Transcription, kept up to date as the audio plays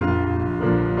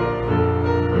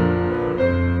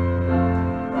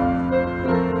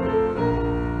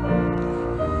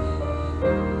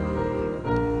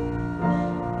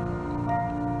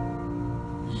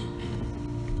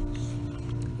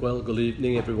good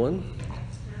evening, everyone,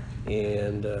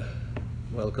 and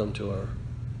welcome to our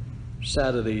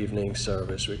Saturday evening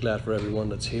service. We're glad for everyone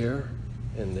that's here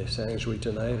in the sanctuary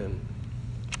tonight, and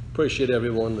appreciate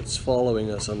everyone that's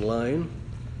following us online.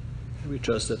 We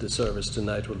trust that the service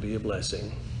tonight will be a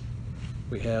blessing.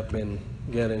 We have been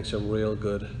getting some real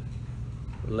good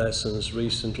lessons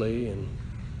recently, and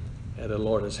the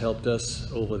Lord has helped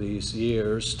us over these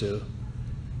years to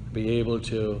be able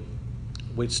to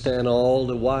withstand all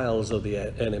the wiles of the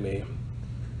enemy.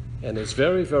 And it's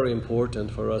very, very important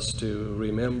for us to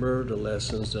remember the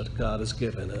lessons that God has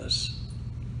given us.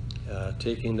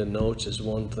 Taking the notes is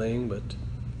one thing, but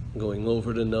going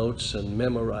over the notes and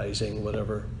memorizing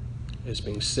whatever is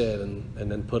being said and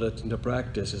then put it into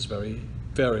practice is very,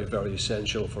 very, very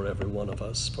essential for every one of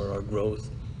us, for our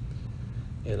growth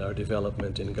and our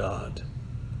development in God.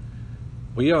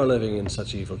 We are living in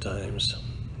such evil times.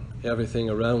 Everything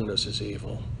around us is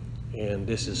evil, and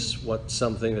this is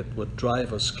something that would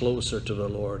drive us closer to the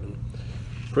Lord. And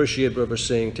appreciate Brother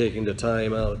Singh taking the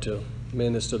time out to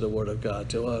minister the Word of God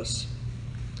to us.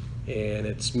 And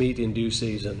it's meat in due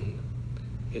season.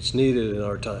 It's needed in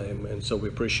our time, and so we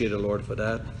appreciate the Lord for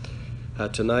that.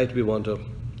 Tonight we want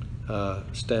to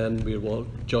stand. We will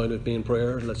join with me in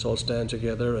prayer. Let's all stand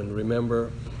together and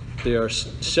remember there are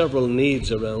several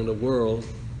needs around the world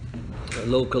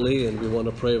locally, and we want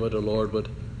to pray that the Lord would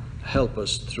help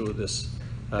us through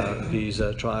these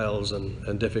trials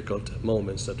and difficult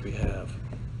moments that we have.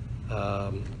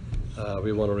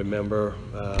 We want to remember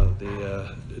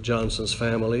the Johnson's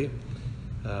family.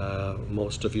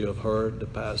 Most of you have heard the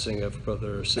passing of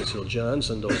Brother Cecil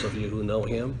Johnson. Those of you who know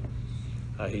him,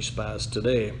 he's passed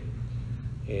today,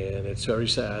 and it's very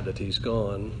sad that he's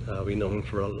gone. We know him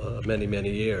for many,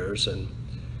 many years, and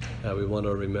we want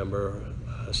to remember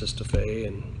Sister Faye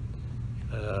and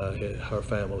her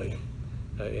family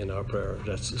in our prayer.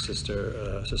 That's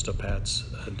Sister Pat's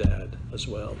dad as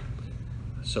well.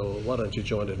 So why don't you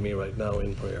join with me right now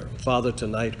in prayer. Father,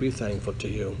 tonight we're thankful to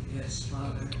you, yes,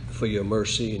 Father, for your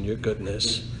mercy and your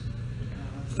goodness.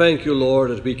 Thank you,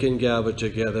 Lord, that we can gather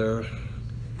together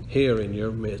here in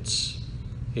your midst,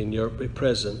 in your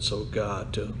presence, oh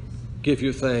God, to give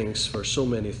you thanks for so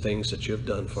many things that you've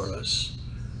done for us.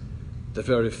 The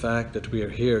very fact that we are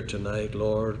here tonight,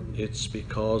 Lord, it's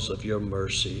because of your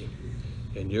mercy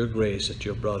and your grace that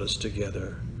you brought us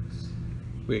together.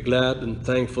 We're glad and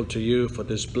thankful to you for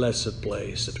this blessed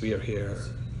place that we are here.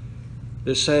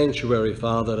 This sanctuary,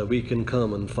 Father, that we can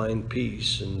come and find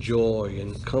peace and joy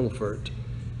and comfort.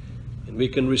 And we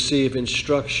can receive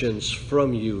instructions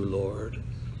from you, Lord,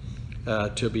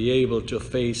 to be able to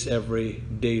face every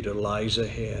day that lies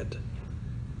ahead.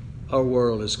 Our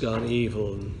world has gone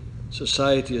evil, and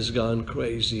society has gone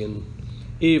crazy, and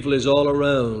evil is all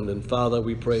around. And Father,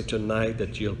 we pray tonight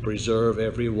that you'll preserve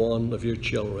every one of your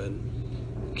children.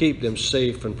 Keep them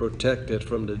safe and protected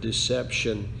from the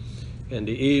deception and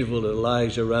the evil that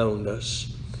lies around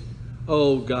us.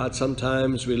 Oh God,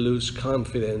 sometimes we lose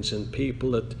confidence in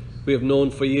people that we have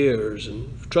known for years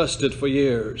and trusted for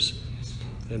years.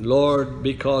 And Lord,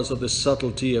 because of the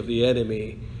subtlety of the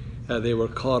enemy, they were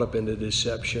caught up in the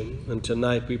deception. And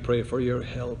tonight we pray for your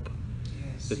help,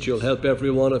 that you'll help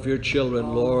every one of your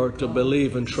children, Lord, to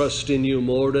believe and trust in you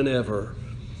more than ever.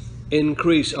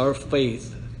 Increase our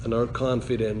faith and our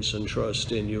confidence and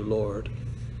trust in you, Lord.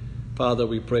 Father,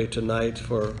 we pray tonight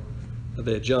for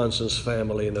the Johnson's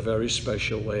family in a very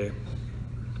special way.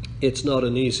 It's not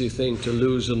an easy thing to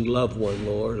lose a loved one,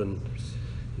 Lord. And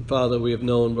Father, we have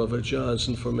known Brother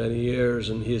Johnson for many years,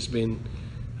 and he's been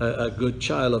a good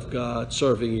child of God,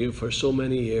 serving you for so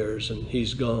many years, and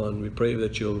he's gone. We pray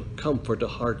that you'll comfort the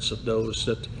hearts of those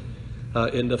that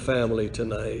in the family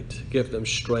tonight. Give them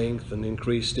strength and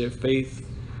increase their faith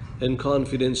and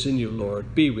confidence in you,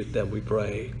 Lord. Be with them, we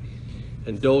pray.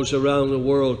 And those around the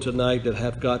world tonight that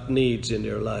have got needs in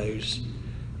their lives.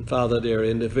 And Father, there are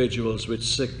individuals with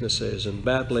sicknesses and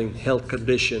battling health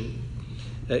condition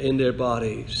in their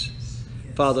bodies.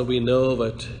 Father, we know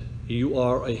that you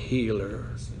are a healer.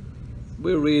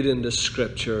 We read in the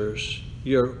scriptures,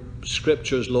 your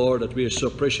scriptures, Lord, that we are so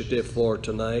appreciative for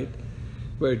tonight,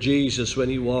 where Jesus, when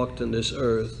he walked on this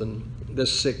earth, and the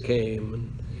sick came,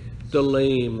 and the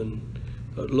lame,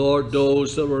 and Lord,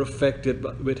 those that were affected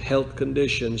with health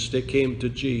conditions, they came to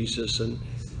Jesus, and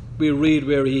we read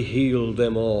where he healed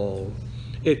them all.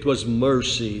 It was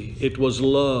mercy, it was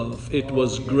love, it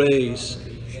was grace.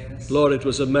 Lord, it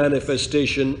was a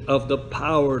manifestation of the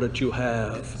power that you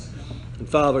have. And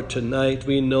Father, tonight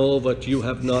we know that you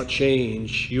have not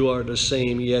changed. You are the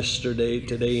same yesterday,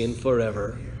 today, and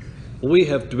forever. We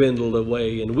have dwindled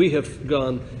away, and we have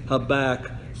gone back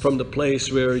from the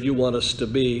place where you want us to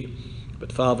be.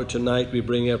 But Father, tonight we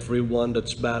bring everyone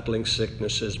that's battling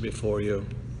sicknesses before you.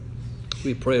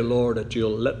 We pray, Lord, that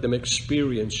you'll let them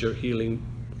experience your healing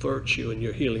virtue and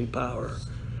your healing power.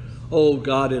 Oh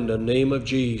God, in the name of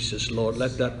Jesus, Lord,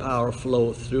 let that power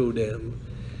flow through them.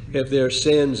 If there are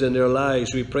sins in their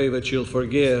lives, we pray that you'll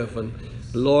forgive. And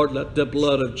Lord, let the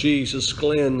blood of Jesus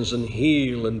cleanse and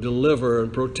heal and deliver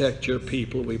and protect your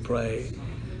people, we pray.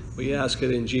 We ask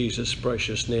it in Jesus'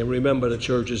 precious name. Remember the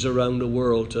churches around the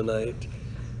world tonight.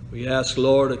 We ask,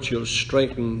 Lord, that you'll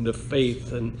strengthen the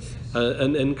faith and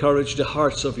encourage the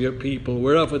hearts of your people,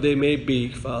 wherever they may be,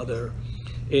 Father,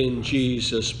 in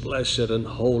Jesus' blessed and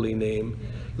holy name.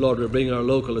 Lord, we bring our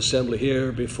local assembly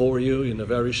here before you in a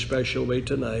very special way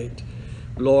tonight.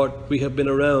 Lord, we have been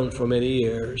around for many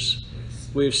years.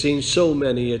 We've seen so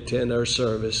many attend our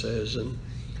services. And,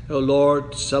 oh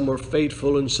Lord, some are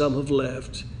faithful and some have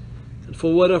left. And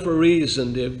for whatever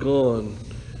reason they've gone,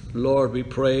 Lord, we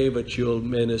pray that you'll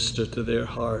minister to their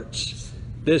hearts.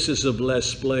 This is a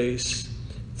blessed place.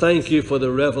 Thank you for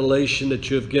the revelation that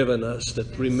you've given us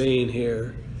that remain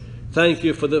here. Thank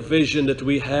you for the vision that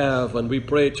we have, and we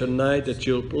pray tonight that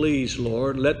you'll please,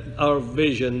 Lord, let our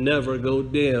vision never go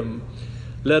dim.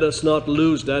 Let us not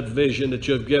lose that vision that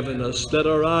you've given us. Let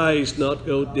our eyes not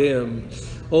go dim.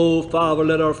 Oh, Father,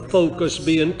 let our focus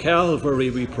be in Calvary,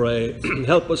 we pray.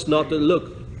 Help us not to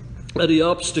look at the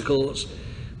obstacles,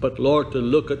 but, Lord, to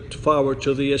look forward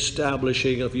to the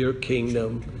establishing of your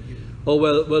kingdom. Oh,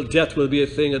 well, death will be a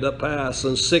thing of the past,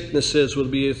 and sicknesses will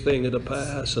be a thing of the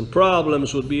past, and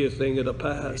problems will be a thing of the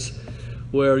past,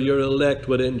 where your elect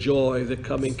would enjoy the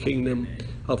coming kingdom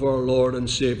of our Lord and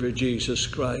Savior Jesus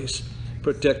Christ.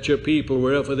 Protect your people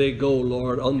wherever they go,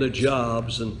 Lord, on the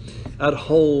jobs and at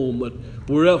home, and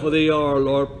wherever they are,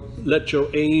 Lord. Let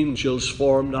your angels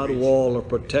form that wall of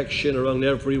protection around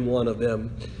every one of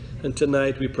them. And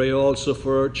tonight we pray also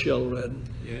for our children.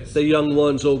 Yes. The young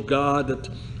ones, oh God,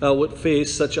 that would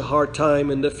face such a hard time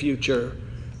in the future.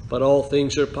 But all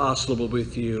things are possible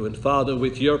with you. And Father,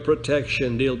 with your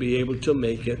protection, they'll be able to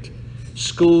make it.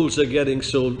 Schools are getting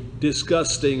so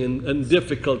disgusting and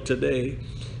difficult today.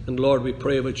 And Lord, we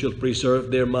pray that you'll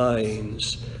preserve their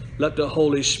minds. Let the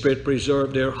Holy Spirit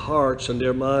preserve their hearts and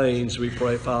their minds, we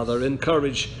pray, Father.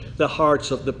 Encourage the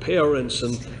hearts of the parents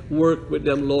and work with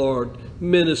them, Lord.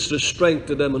 Minister strength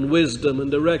to them and wisdom and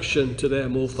direction to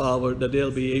them, O Father, that they'll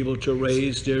be able to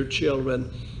raise their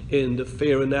children in the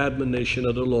fear and admonition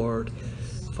of the Lord.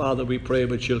 Father, we pray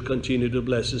that you'll continue to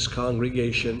bless this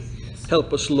congregation.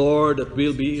 Help us, Lord, that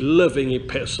we'll be living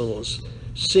epistles,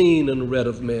 seen and read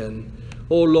of men.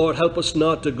 Oh Lord, help us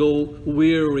not to go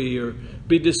weary or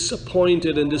be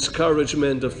disappointed and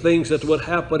discouragement of things that would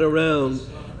happen around.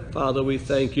 Father, we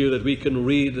thank you that we can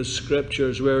read the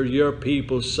scriptures where your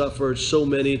people suffered so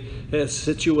many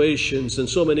situations, and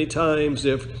so many times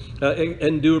they've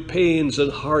endured pains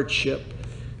and hardship.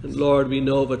 And Lord, we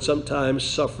know that sometimes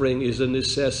suffering is a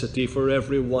necessity for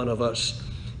every one of us.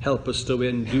 Help us to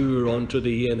endure unto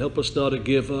the end. Help us not to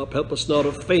give up. Help us not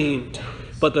to faint,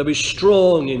 but to be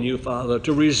strong in you, Father,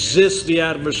 to resist the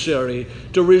adversary,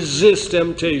 to resist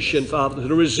temptation, Father,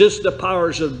 to resist the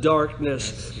powers of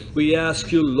darkness. We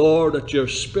ask you, Lord, that your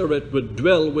Spirit would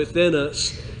dwell within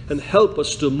us and help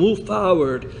us to move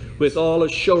forward with all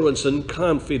assurance and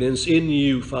confidence in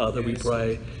you, Father, we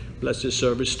pray. Bless this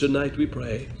service tonight, we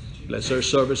pray. Bless our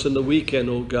service in the weekend,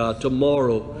 oh God,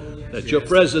 tomorrow. Let your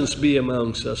presence be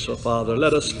amongst us, oh Father.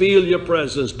 Let us feel your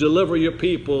presence. Deliver your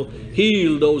people.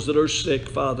 Heal those that are sick,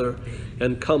 Father,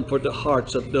 and comfort the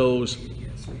hearts of those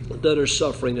that are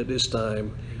suffering at this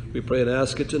time. We pray and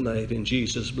ask it tonight in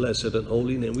Jesus' blessed and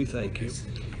holy name. We thank you.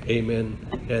 Amen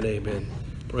and amen.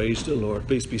 Praise the Lord.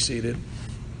 Please be seated.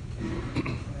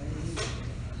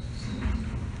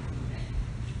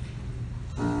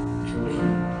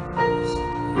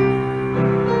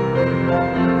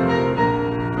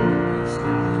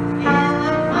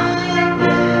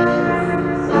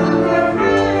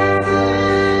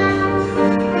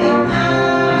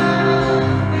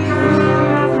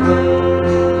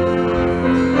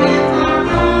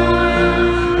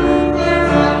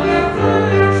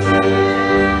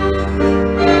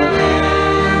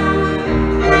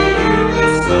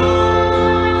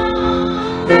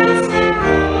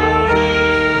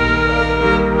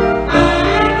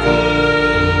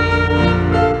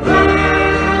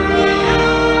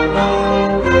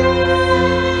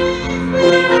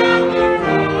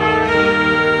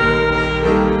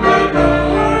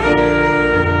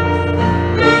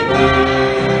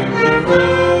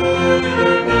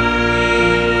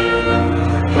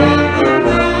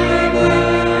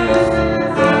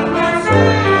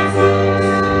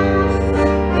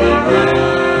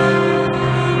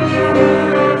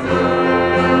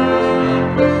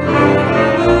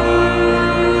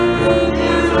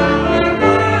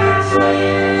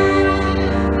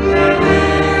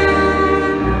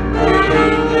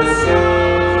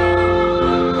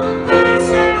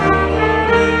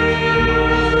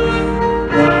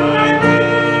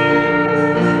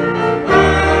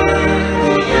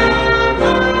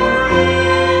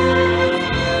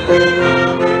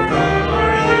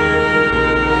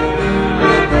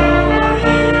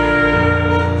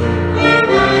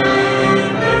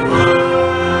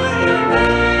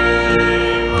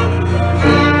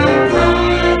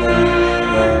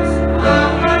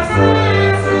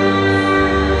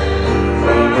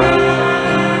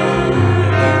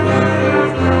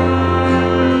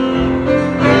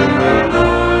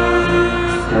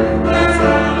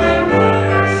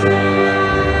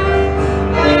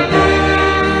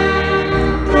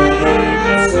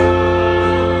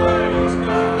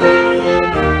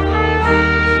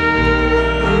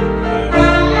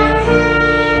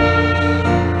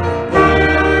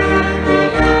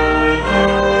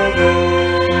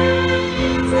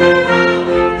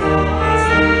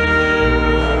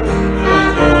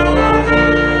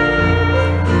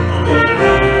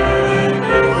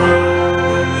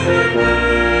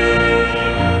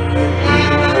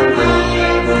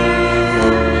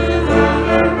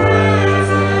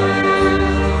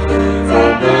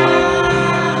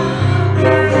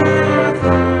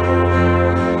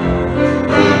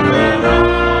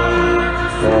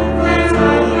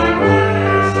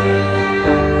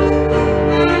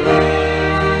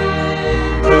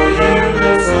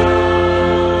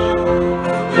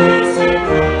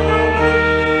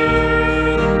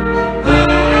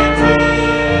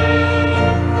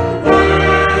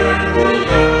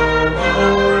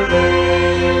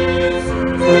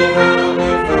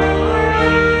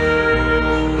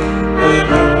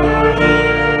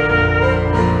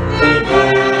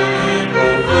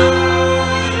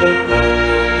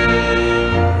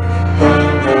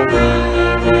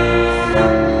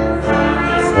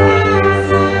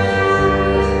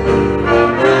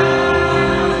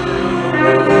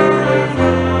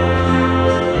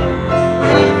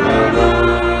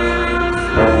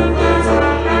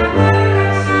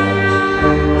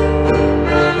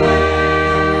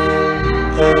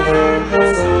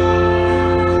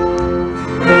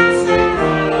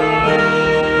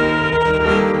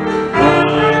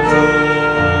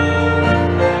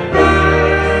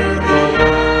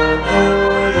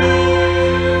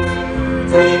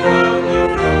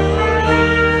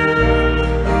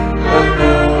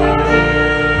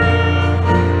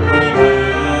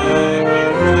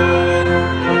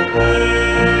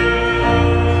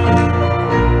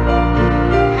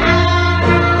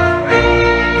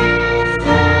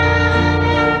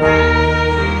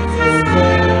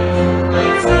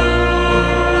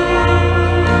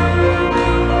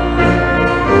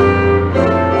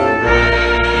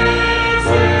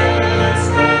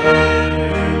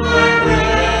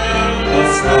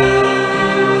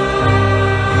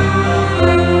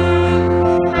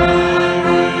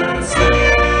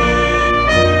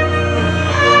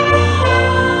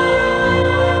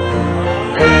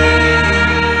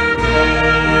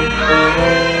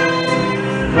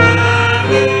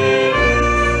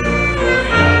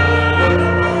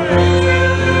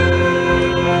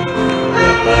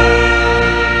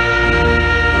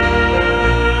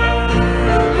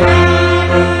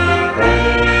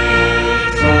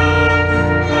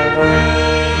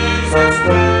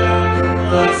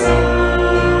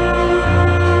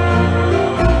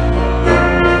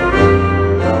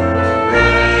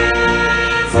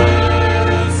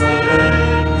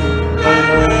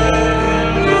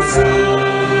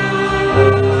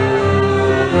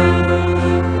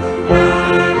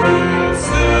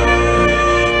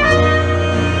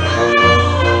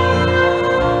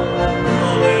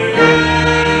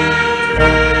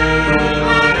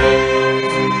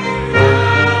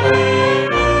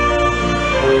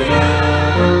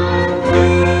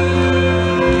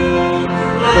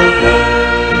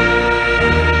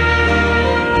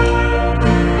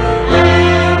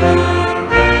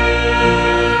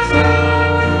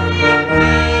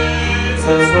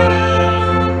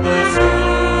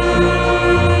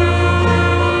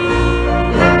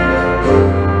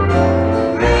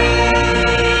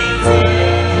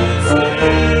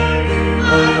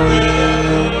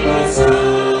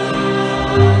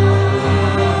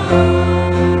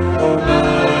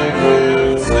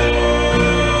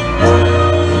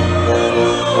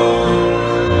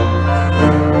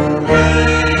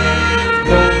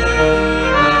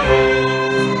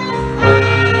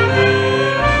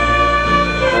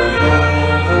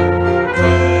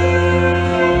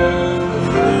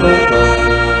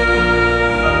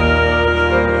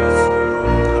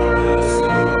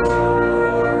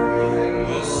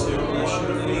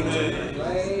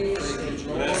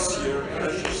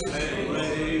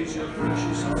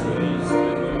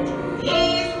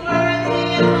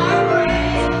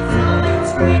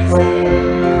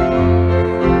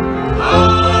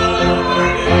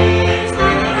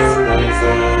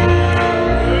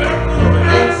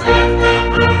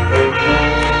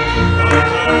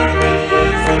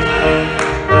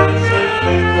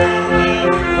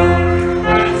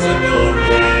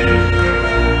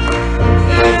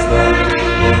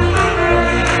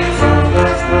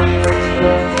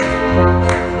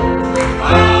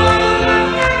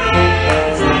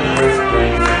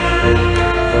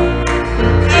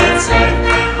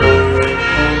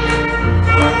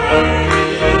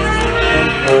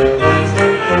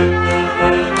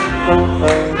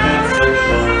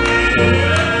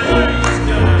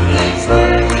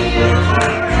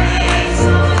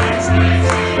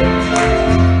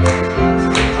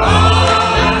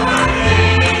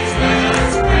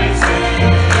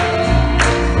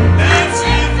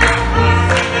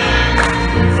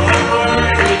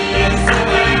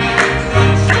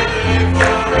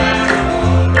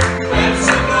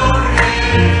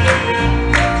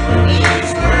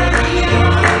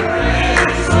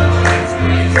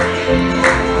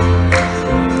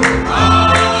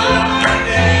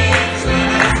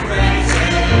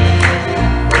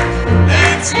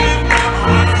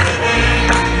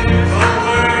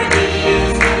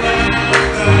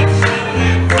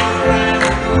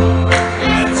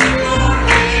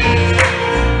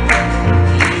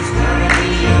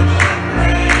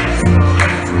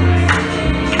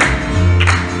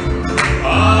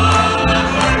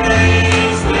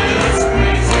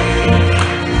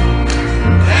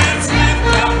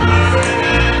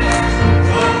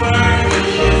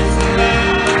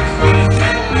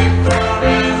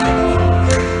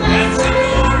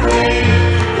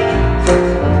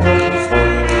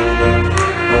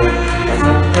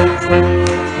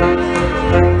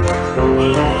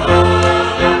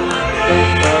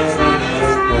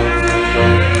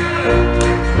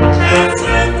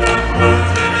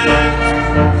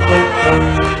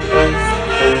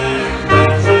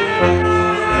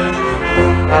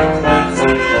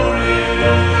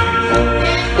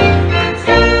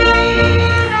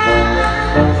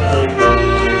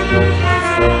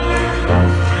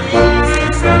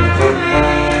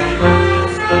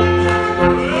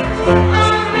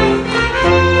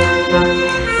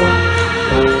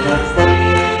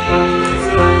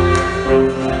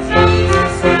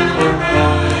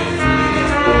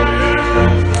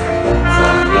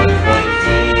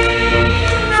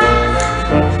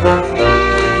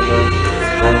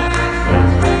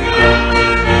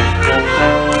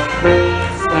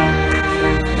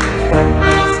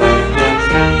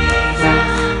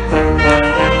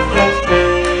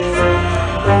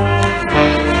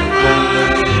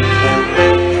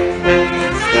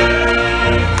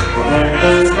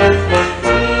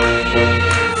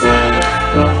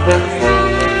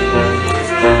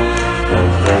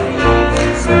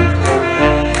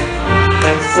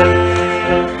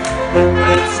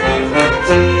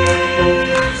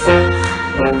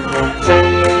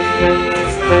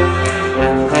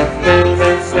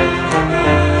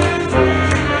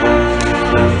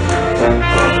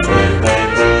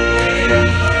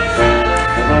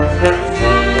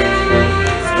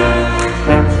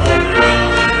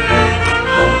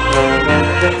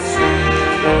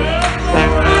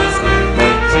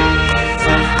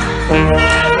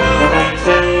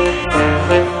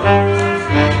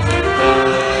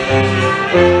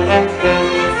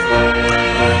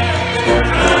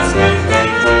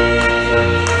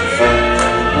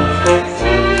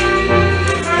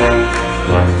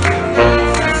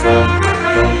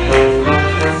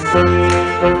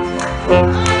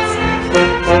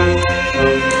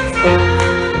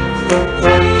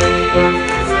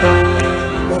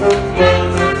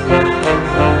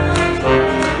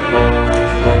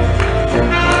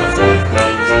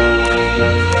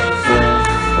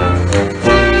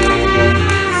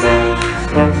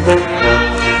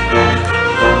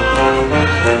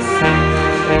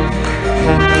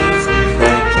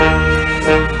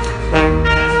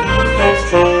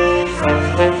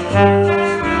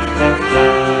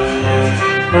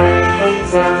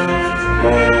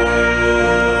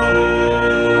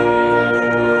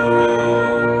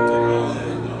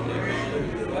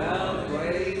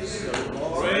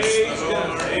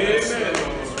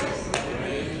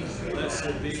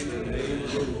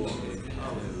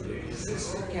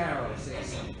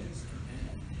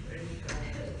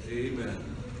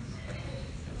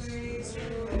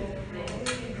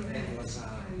 was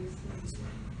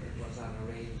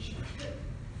arranged.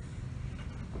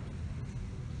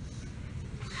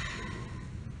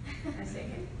 I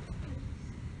second.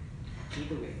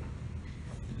 Either way.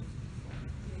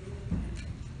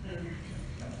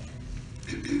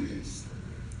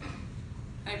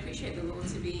 I appreciate the Lord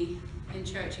to be in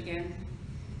church again,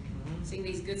 sing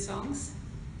these good songs,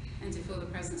 and to feel the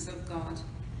presence of God.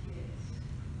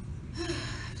 I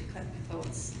have to collect my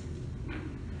thoughts.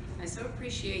 I so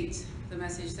appreciate the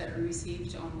message that we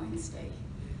received on Wednesday.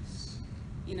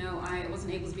 You know, I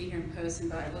wasn't able to be here in person,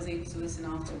 but I was able to listen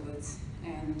afterwards.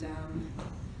 And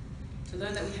to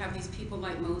learn that we have these people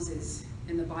like Moses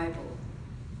in the Bible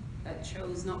that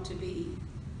chose not to be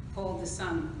called the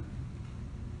son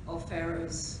of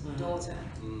Pharaoh's daughter,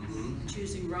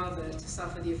 choosing rather to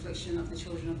suffer the affliction of the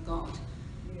children of God.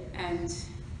 And,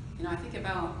 you know, I think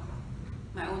about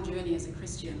my own journey as a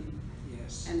Christian,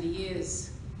 and the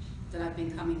years that I've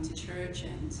been coming to church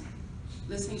and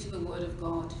listening to the Word of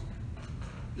God,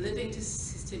 living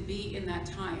to be in that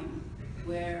time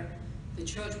where the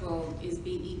church world is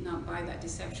being eaten up by that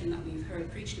deception that we've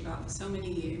heard preached about for so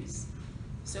many years.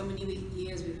 So many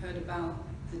years we've heard about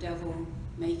the devil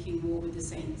making war with the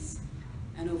saints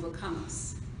and overcome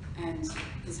us, and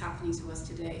it's happening to us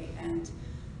today. And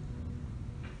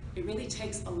it really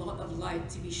takes a lot of light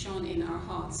to be shone in our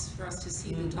hearts for us to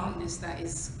see the darkness that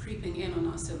is creeping in on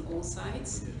us on all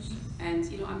sides. And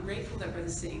you know, I'm grateful that Brother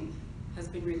Singh has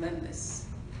been relentless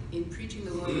in preaching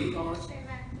the word of God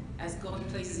as God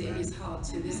places it in his heart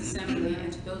to this assembly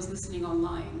and to those listening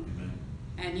online.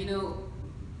 And you know,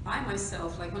 I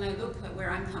myself, like when I look at where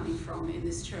I'm coming from in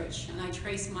this church, and I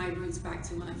trace my roots back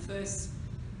to when I first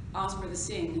asked Brother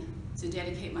Singh to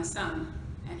dedicate my son,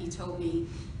 and he told me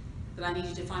that I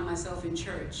needed to find myself in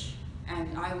church.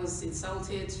 And I was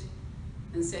insulted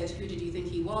and said, who did you think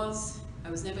he was?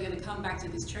 I was never going to come back to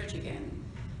this church again.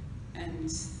 And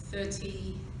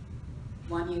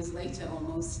 31 years later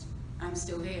almost, I'm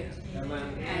still here.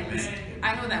 And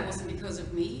I know that wasn't because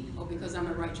of me or because I'm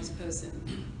a righteous person,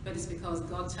 but it's because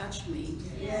God touched me.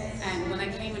 And when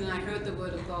I came in and I heard the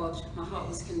word of God, my heart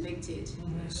was convicted.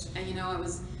 And you know, I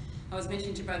was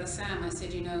mentioning to Brother Sam, I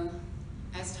said, you know,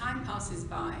 as time passes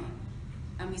by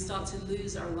and we start to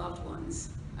lose our loved ones,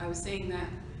 I was saying that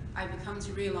I've become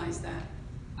to realize that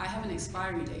I have an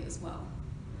expiry date as well.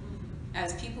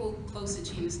 As people closer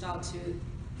to you start to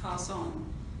pass on,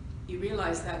 you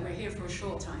realize that we're here for a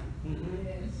short time.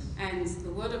 And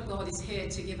the word of God is here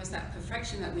to give us that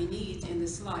perfection that we need in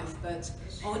this life, but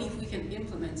only if we can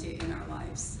implement it in our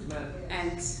lives.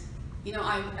 And you know,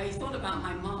 I thought about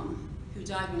my mom who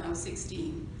died when I was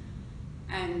 16,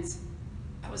 and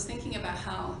I was thinking about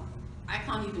how I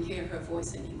can't even hear her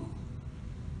voice anymore.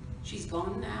 She's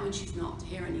gone now and she's not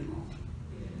here anymore.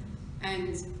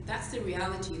 And that's the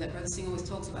reality that Brother Singh always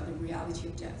talks about, the reality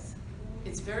of death.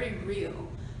 It's very real.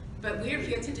 But we're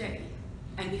here today,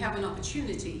 and we have an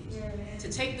opportunity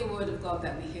to take the word of God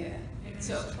that we hear,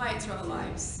 to apply it to our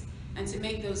lives, and to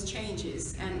make those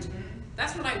changes. And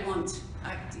that's what I want.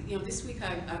 You know, this week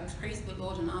I praised the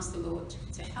Lord and asked the Lord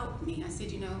to help me. I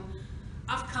said, you know,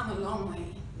 I've come a long way,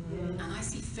 and I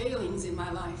see failings in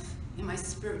my life, in my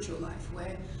spiritual life,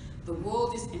 where the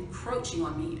world is encroaching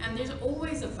on me, and there's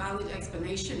always a valid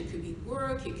explanation. It could be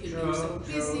work, it could be so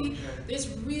busy.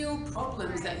 There's real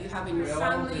problems that you have in your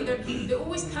family. They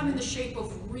always come in the shape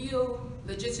of real,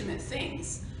 legitimate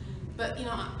things. But you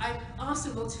know, I asked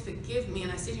the Lord to forgive me,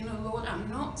 and I said, you know, Lord, I'm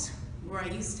not where I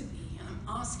used to be, and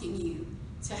I'm asking you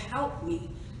to help me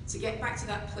to get back to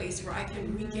that place where I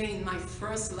can regain my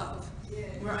first love,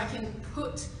 where I can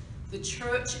put the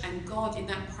church and God in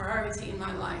that priority in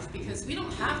my life, because we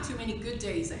don't have too many good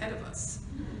days ahead of us.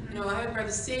 You know, I heard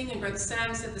Brother Singh and Brother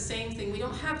Sam said the same thing. We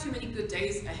don't have too many good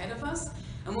days ahead of us.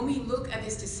 And when we look at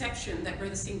this deception that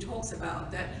Brother Singh talks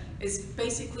about, that is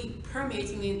basically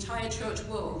permeating the entire church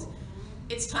world,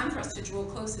 it's time for us to draw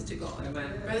closer to God.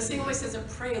 Amen. Brother Singh always says a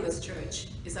prayerless church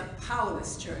is a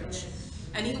powerless church.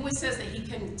 And he always says that he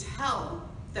can tell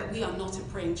that we are not a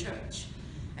praying church.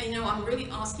 And you know, I'm really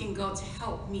asking God to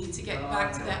help me to get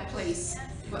back to that place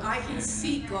where I can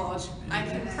see God, I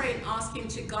can pray and ask him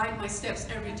to guide my steps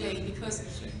every day,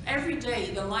 because every day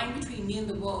the line between me and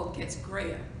the world gets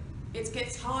grayer. It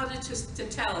gets harder to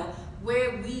tell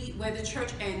where the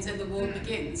church ends and the world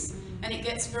begins, and it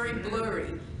gets very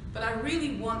blurry. But I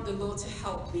really want the Lord to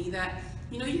help me that,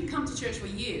 you know, you can come to church for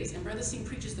years and Brother Singh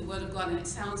preaches the word of God and it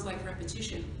sounds like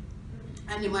repetition.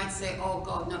 And you might say, oh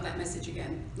God, not that message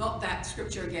again, not that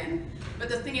scripture again. But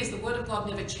the thing is, the word of God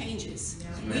never changes.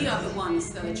 We are the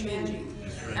ones that are changing.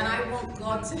 And I want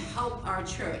God to help our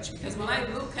church, because when I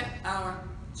look at our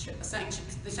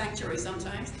the sanctuary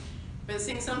sometimes. But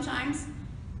sometimes,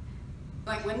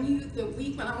 like the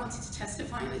week when I wanted to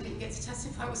testify and I didn't get to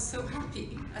testify, I was so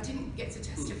happy I didn't get to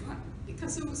testify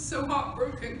because it was so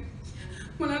heartbroken.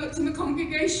 When I looked in the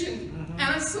congregation and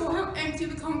I saw how empty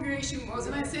the congregation was,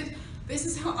 and I said, this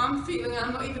is how I'm feeling, and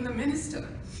I'm not even the minister.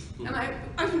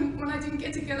 And when I didn't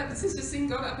get up, and Sister Singh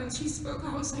got up and she spoke,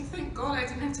 I was like, thank God I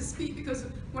didn't have to speak, because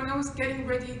when I was getting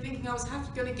ready, thinking I was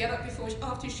going to get up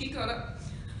after she got up,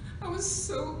 I was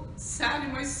so sad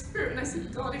in my spirit, and I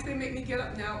said, God, if they make me get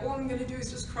up now, all I'm going to do is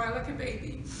just cry like a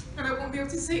baby, and I won't be able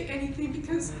to say anything,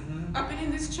 because I've been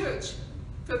in this church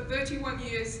for 31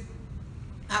 years.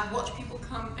 I've watched people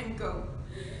come and go,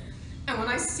 and when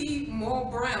I see more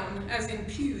brown, as in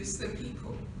pews, than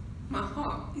people, my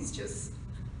heart is just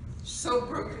so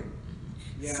broken,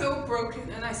 so broken,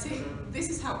 and I say, this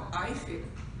is how I feel.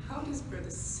 How does Brother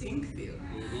Singh feel?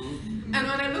 And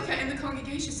when I look at in the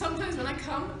congregation, sometimes when I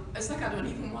come, it's like I don't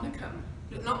even want to come.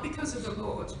 But not because of the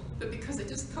Lord, but because I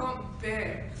just can't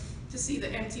bear to see the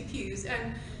empty pews.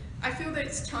 And I feel that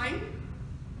it's time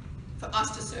for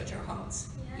us to search our hearts.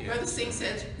 Brother Singh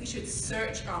said we should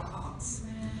search our hearts.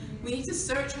 We need to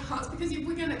search our hearts, because if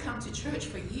we're going to come to church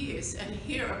for years and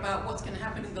hear about what's going to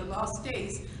happen in the last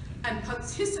days and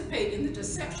participate in the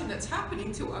deception that's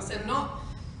happening to us, and not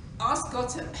ask God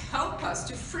to help us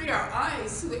to free our eyes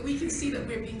so that we can see that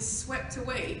we're being swept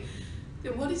away,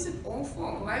 then what is it all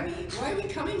for? Why are we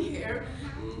coming here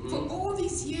for all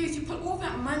these years? You put all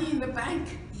that money in the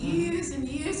bank, years and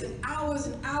years and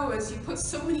hours, you put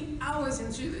so many hours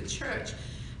into the church,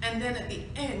 and then at the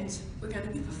end we're going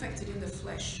to be perfected in the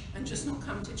flesh and just not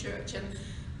come to church. And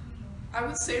I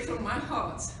would say from my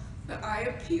heart that I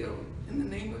appeal in the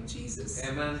name of Jesus,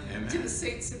 Amen. to the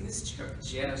saints in this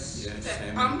church. Yes. That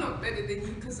Amen. I'm not better than you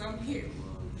because I'm here.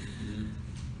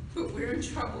 But we're in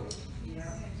trouble.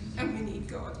 And we need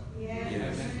God.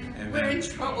 Yes. We're in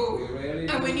trouble. We really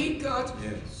And we do. need God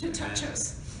Yes. to touch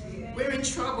us. We're in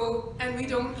trouble and we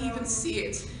don't even see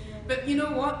it. But you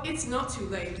know what? It's not too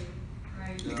late.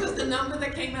 Because the number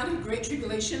that came out of the Great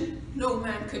Tribulation, no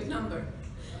man could number.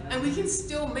 And we can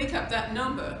still make up that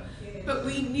number. But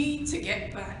we need to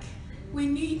get back. We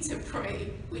need to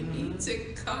pray. We need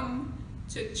to come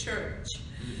to church.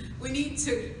 We need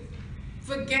to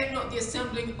forget not the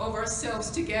assembling of ourselves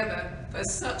together, for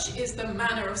such is the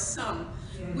manner of some.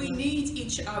 We need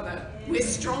each other. We're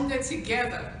stronger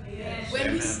together.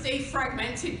 When we stay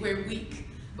fragmented, we're weak.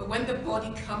 But when the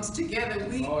body comes together,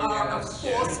 we are a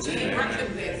force to be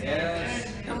reckoned with.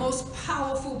 The most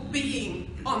powerful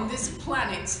being on this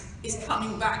planet is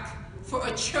coming back for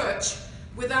a church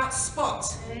without spot,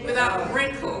 without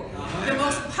wrinkle. The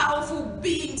most powerful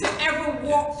being to ever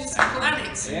walk this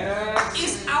planet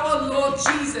is our Lord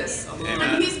Jesus.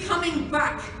 And he's coming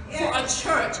back for a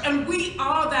church, and we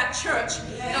are that church.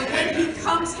 And when he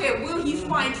comes here, will he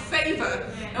find favor?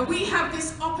 And we have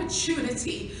this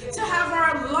opportunity to have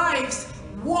our lives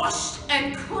washed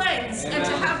and cleansed, and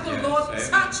to have the Lord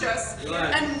touch us.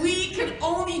 And we can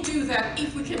only do that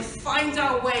if we can find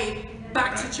our way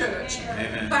back to church,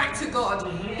 back to God.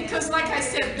 Because like I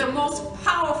said, the most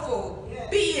powerful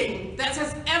being that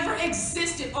has ever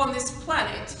existed on this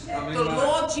planet, the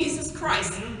Lord Jesus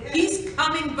Christ, he's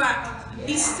coming back.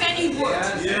 He said he would,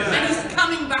 and he's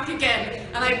coming back again.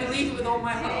 And I believe it with all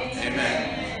my heart.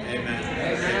 Amen. Amen.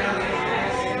 Amen.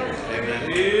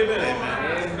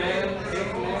 Amen.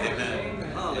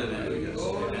 Hallelujah.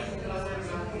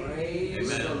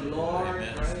 Praise the Lord.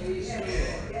 Praise the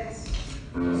Lord.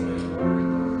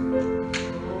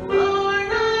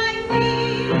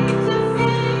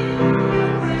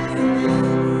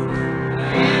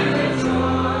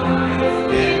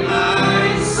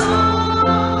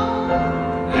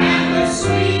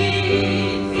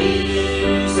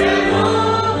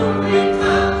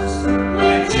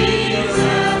 When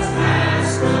Jesus has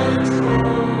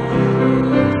control.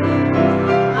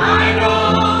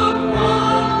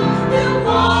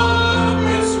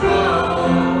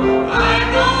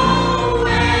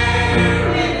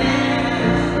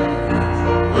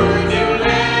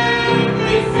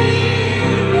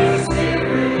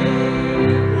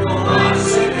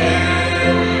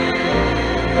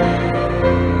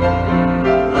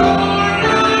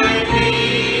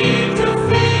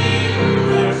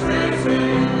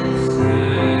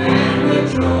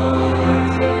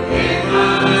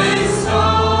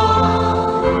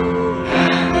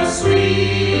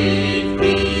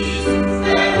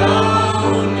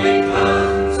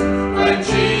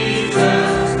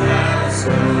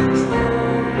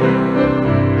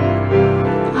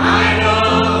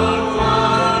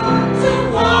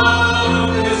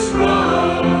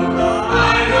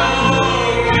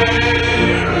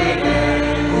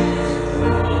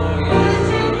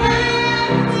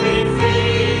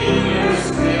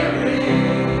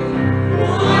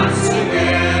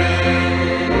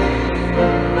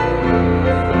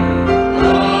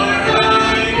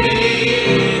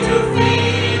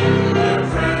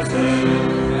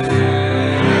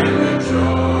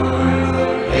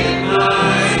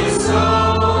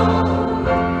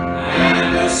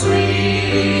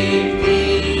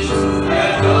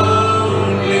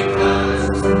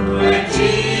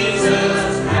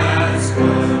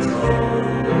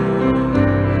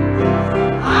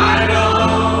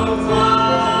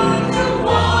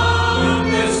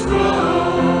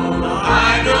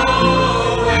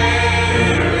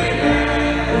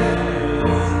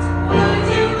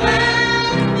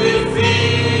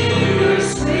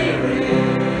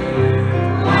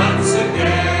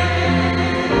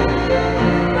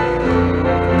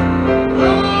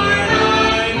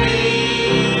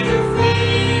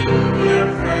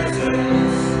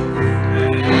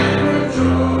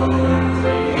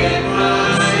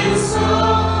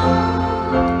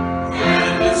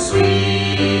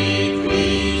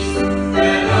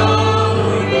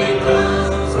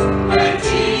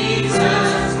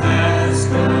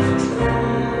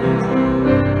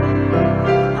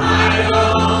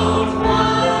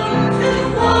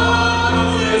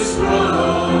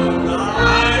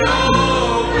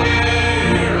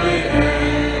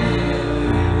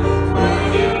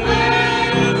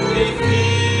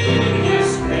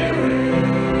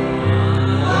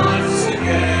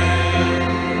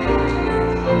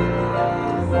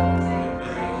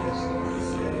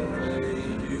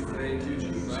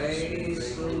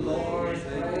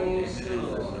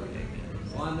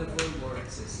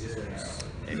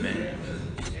 Amen.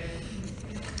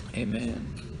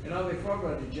 Amen. You know, before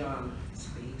Brother John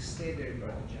speaks, stay there,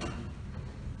 Brother John.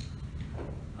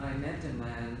 I met a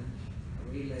man,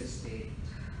 a real estate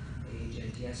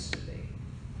agent, yesterday.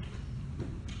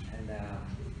 And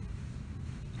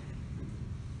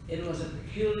it was a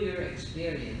peculiar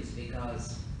experience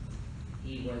because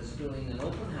he was doing an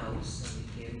open house and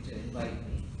he came to invite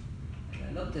me. And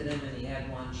I looked at him and he had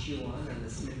one shoe on and the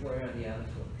slipper on the other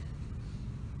foot.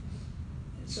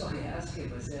 And so I asked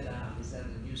him, I said, is that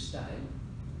a new style?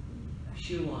 A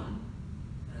shoe on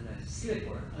and a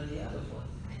slipper on the other foot.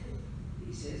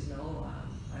 He says, no,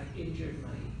 I injured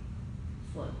my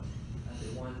foot on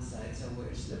the one side, so I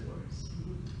wear slippers.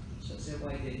 So I said,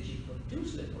 why didn't you put two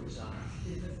slippers on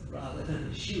rather than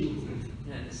a shoe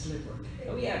and a slipper?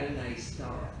 And we had a nice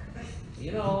talk.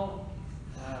 You know,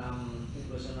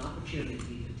 it was an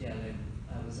opportunity to tell him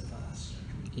I was a pastor.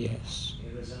 Yes.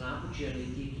 It was an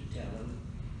opportunity to tell him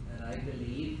that I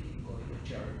believe in going to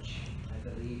church. I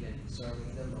believe in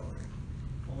serving the Lord.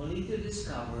 Only to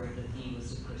discover that he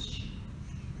was a Christian.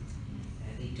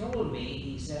 And he told me,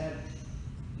 he said,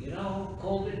 you know,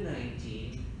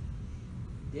 COVID-19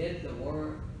 did the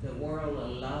world a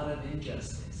lot of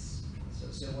injustice. So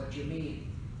I said, what do you mean?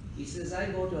 He says,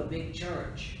 I go to a big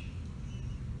church.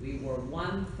 We were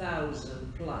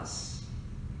 1,000 plus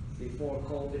before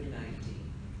COVID-19.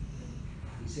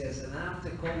 He says, and after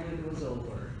COVID was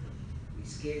over, we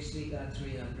scarcely got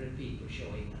 300 people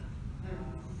showing up.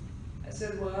 I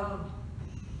said, well,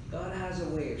 God has a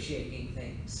way of shaking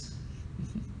things.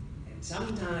 And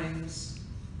sometimes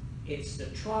it's the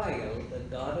trial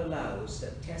that God allows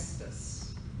that tests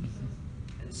us.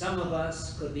 And some of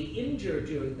us could be injured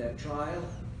during that trial,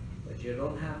 but you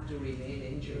don't have to remain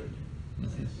injured. You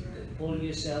can pull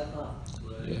yourself up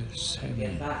Yes. and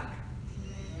get Amen. back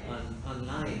on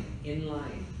line, in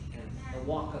line, and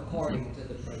walk according to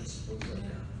the principles of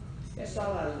God. That's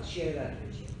all I'll share that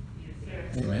with you.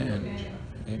 Amen.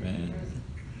 Amen.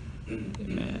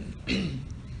 Amen.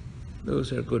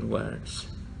 Those are good words.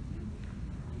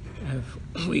 If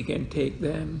we can take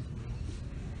them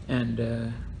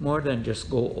and more than just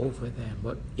go over them,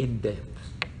 but in depth.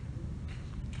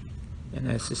 And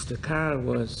as Sister Carol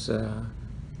was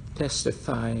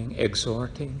testifying,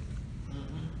 exhorting,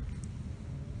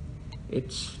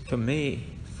 it's for me,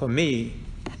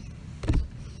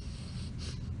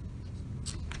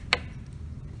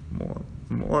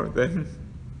 more than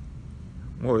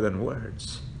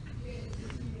words.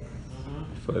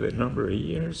 For the number of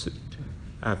years that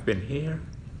I've been here,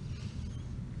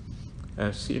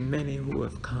 I've seen many who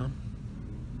have come.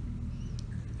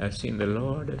 I've seen the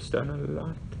Lord has done a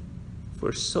lot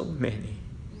for so many.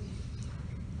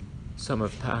 Some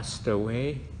have passed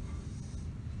away,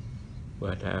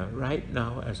 but right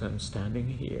now, as I'm standing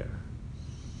here,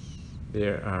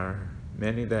 there are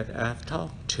many that I've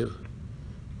talked to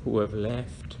who have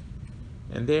left,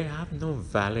 and they have no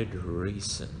valid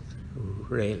reason,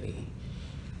 really.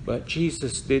 But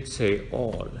Jesus did say,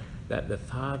 all that the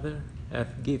Father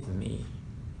hath given me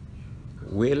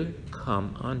will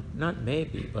come on, not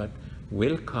maybe, but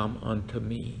will come unto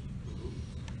me,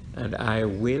 and I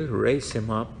will raise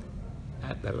him up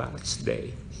at the last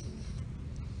day.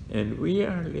 And we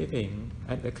are living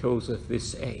at the close of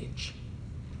this age.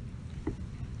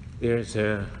 There is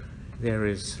a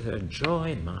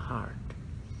joy in my heart.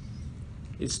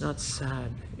 It's not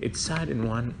sad. It's sad in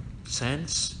one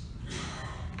sense,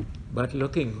 but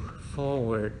looking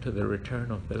forward to the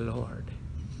return of the Lord.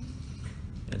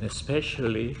 And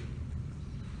especially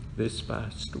this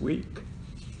past week,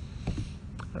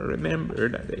 I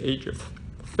remembered at the age of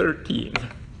 13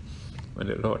 when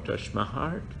the Lord touched my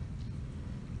heart.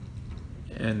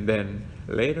 And then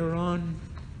later on,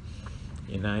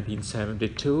 in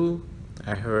 1972,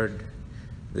 I heard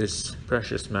this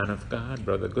precious man of God,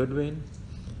 Brother Goodwin,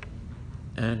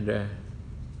 and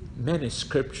many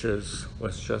scriptures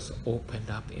was just opened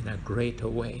up in a greater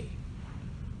way.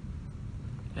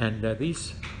 And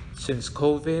these, since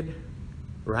COVID,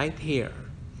 right here,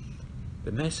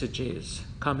 the message is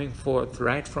coming forth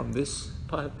right from this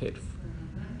pulpit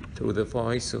through the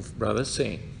voice of Brother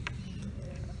Singh,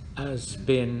 has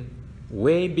been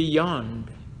way beyond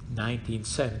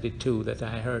 1972 that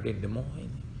I heard in Des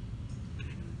Moines.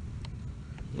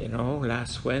 You know,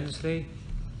 last Wednesday,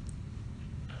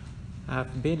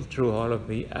 I've been through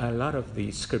a lot of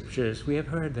these scriptures. We have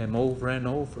heard them over and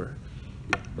over,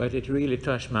 but it really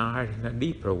touched my heart in a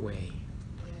deeper way.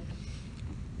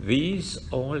 These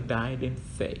all died in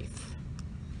faith,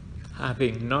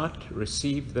 having not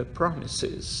received the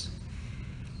promises,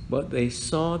 but they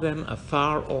saw them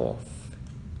afar off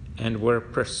and were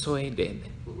persuaded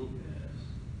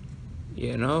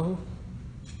You know,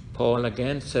 Paul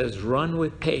again says, run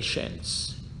with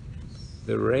patience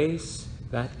the race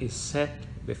that is set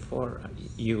before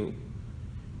you.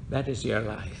 That is your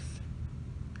life.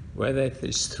 Whether it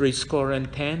is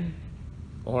 70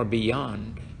 or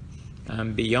beyond.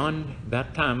 And beyond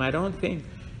that time, I don't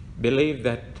believe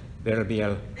that there will be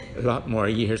a lot more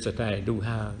years that I do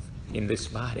have in this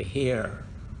body here.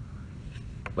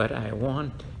 But I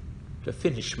want to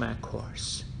finish my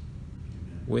course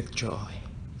with joy.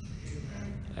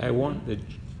 I want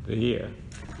the year.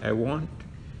 I want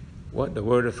what the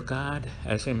Word of God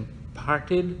has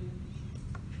imparted.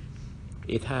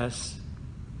 It has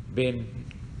been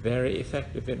very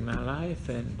effective in my life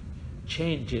and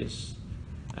changes.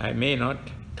 I may not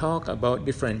talk about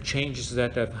different changes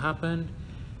that have happened,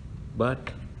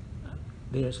 but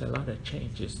there's a lot of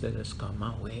changes that has come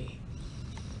my way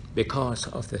because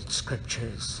of the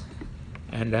scriptures.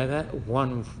 And that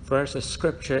one verse of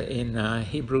scripture in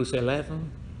Hebrews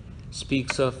 11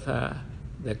 speaks of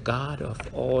the God of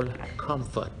all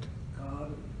comfort.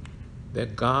 The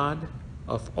God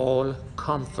of all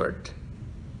comfort.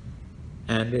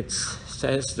 And it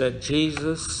says that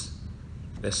Jesus,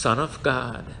 the Son of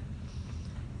God,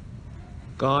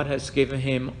 God has given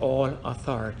him all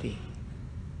authority,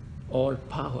 all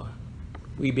power.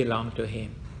 We belong to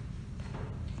him.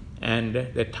 And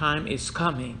the time is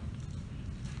coming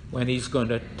when he's going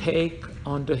to take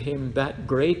unto him that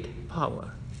great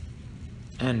power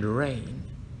and reign.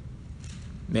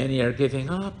 Many are giving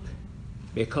up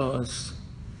because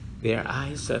their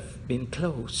eyes have been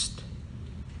closed.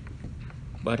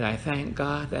 But I thank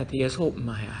God that he has opened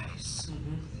my eyes.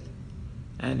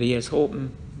 And he has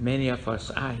opened many of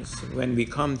us eyes. When we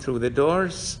come through the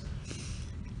doors,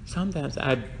 sometimes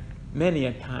many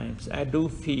a times I do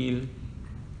feel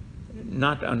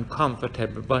not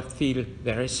uncomfortable, but feel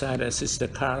very sad, as Sister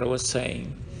Carla was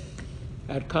saying.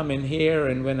 I'd come in here,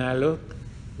 and when I look,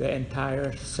 the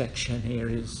entire section here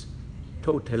is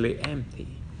totally empty.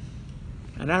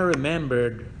 And I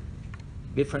remembered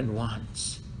different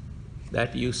ones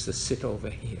that used to sit over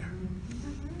here.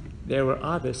 There were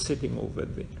others sitting over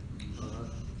there.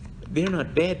 They're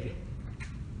not dead,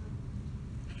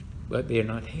 but they're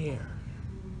not here.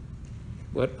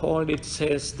 But Paul, it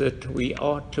says that we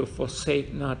ought to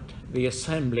forsake not the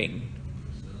assembling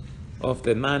of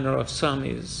the manner of some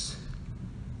is,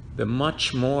 the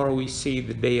much more we see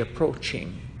the day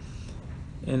approaching.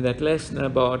 And that lesson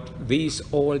about these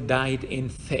all died in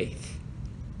faith,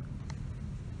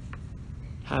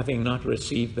 having not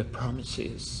received the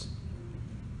promises.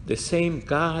 The same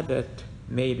God that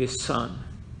made his Son,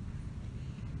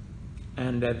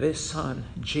 and that this Son,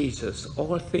 Jesus,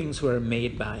 all things were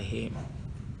made by him.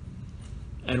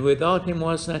 And without him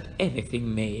was not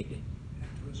anything made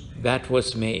that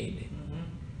was made.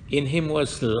 In him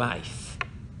was life,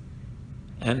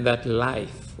 and that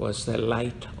life was the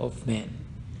light of men.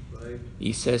 Right.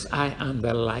 He says, I am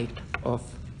the light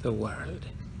of the world.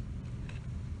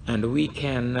 And we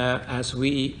can, as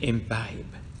we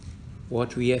imbibe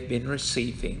what we have been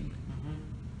receiving,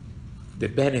 the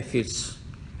benefits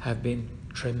have been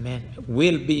tremendous,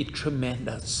 will be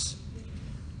tremendous.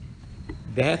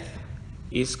 Death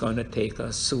is going to take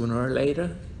us sooner or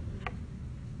later.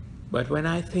 But when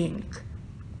I think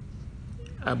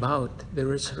about the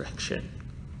resurrection,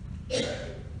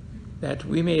 that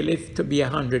we may live to be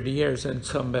 100 years, and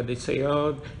somebody say,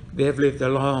 oh, they've lived a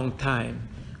long time.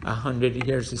 100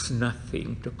 years is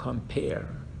nothing to compare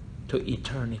to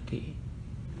eternity.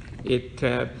 It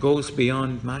goes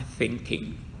beyond my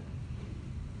thinking.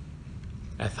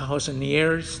 1,000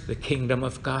 years, the kingdom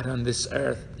of God on this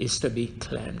earth is to be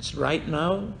cleansed. Right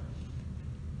now,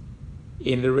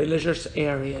 in the religious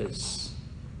areas,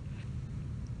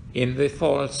 in the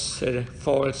false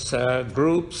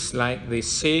groups like the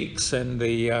Sikhs and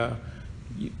the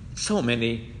so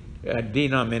many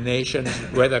denominations,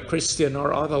 whether Christian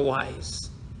or otherwise,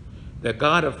 the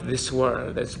God of this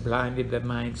world has blinded the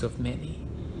minds of many.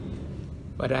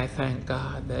 But I thank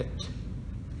God that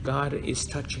God is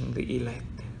touching the elect.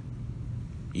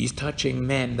 He's touching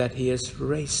men that he has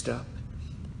raised up.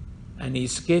 And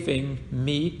he's giving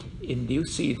meat in due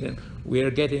season.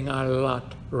 We're getting our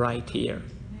lot right here.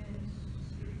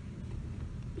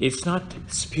 It's not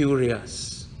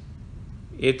spurious.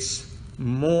 It's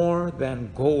more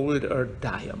than gold or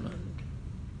diamond.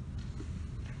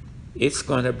 It's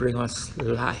going to bring us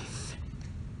life.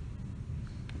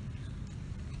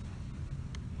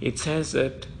 It says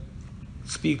that,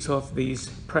 speaks of these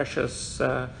precious,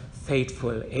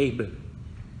 faithful Abel.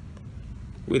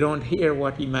 We don't hear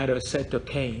what he might have said to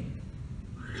Cain.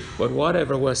 But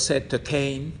whatever was said to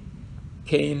Cain,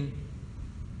 Cain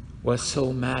was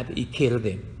so mad he killed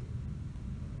him.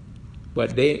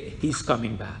 But he's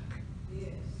coming back.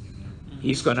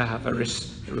 He's going to have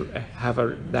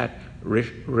that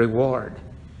reward.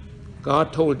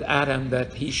 God told Adam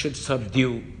that he should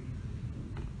subdue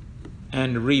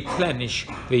and replenish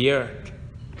the earth.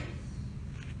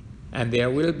 And there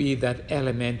will be that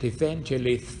element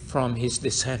eventually from his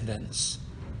descendants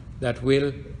that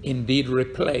will indeed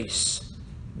replace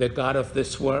the God of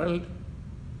this world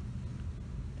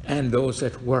and those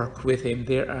that work with him.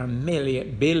 There are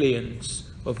billions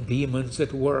of demons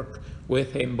that work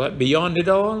with him. But beyond it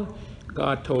all,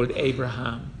 God told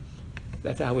Abraham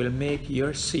that I will make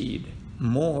your seed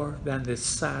more than the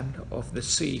sand of the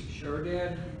sea. Sure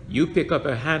did. You pick up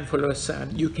a handful of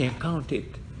sand, you can't count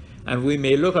it. And we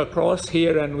may look across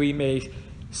here and we may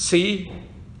see,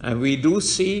 and we do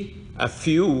see a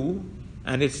few,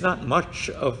 and it's not much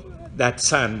of that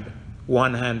sand,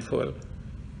 one handful.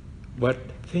 But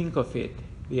think of it,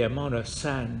 the amount of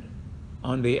sand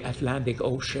on the Atlantic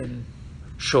Ocean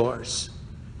shores,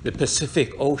 the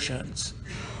Pacific Oceans,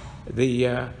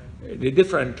 the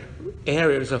different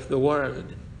areas of the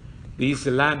world, these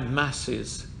land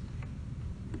masses.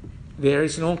 There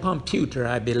is no computer,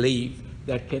 I believe,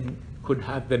 that could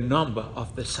have the number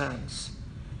of the sands.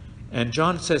 And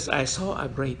John says, I saw a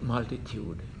great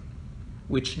multitude,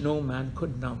 which no man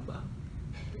could number,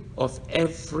 of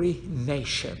every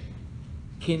nation,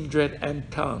 kindred, and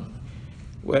tongue.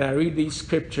 When I read these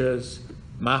scriptures,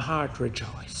 my heart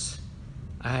rejoices.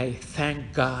 I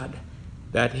thank God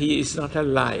that he is not a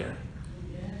liar.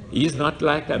 He is not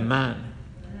like a man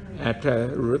at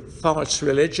a false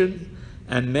religion,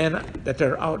 and men that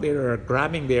are out there are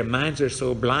grabbing, their minds are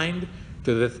so blind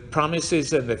to the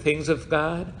promises and the things of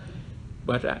God.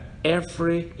 But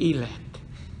every elect,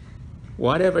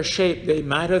 whatever shape they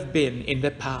might have been in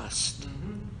the past,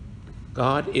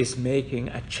 God is making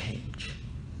a change.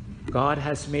 God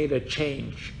has made a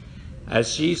change.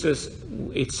 As Jesus,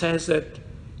 it says that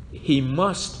he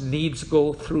must needs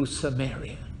go through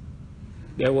Samaria.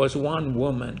 There was one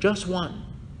woman, just one,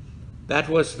 that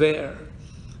was there.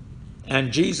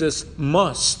 And Jesus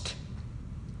must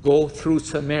go through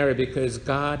Samaria because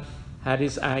God had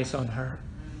his eyes on her.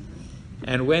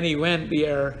 And when he went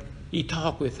there, he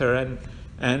talked with her,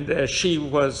 and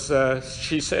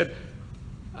she said,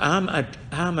 I'm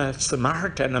a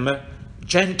Samaritan, I'm a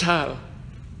Gentile.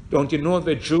 Don't you know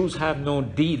the Jews have no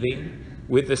dealing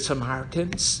with the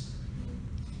Samaritans?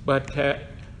 But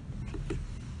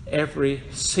every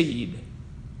seed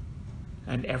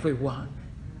and every one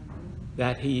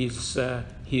that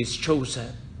he's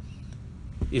chosen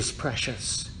is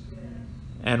precious.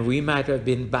 And we might have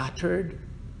been battered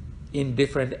in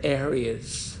different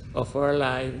areas of our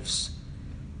lives,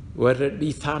 whether it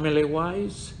be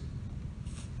family-wise,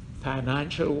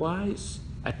 financial-wise,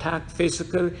 attack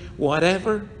physical,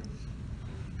 whatever,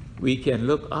 we can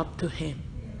look up to him.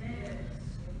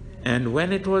 And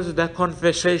when the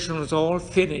conversation was all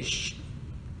finished,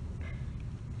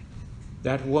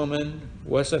 that woman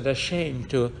wasn't ashamed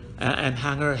to and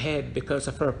hang her head because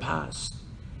of her past.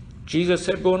 Jesus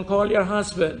said, go and call your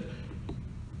husband.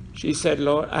 She said,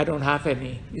 Lord, I don't have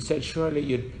any. He said,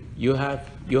 surely you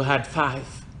had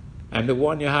 5, and the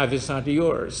one you have is not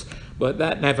yours. But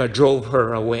that never drove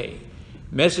her away.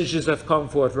 Messages have come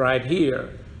forth right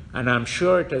here, and I'm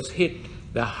sure it has hit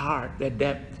the heart, the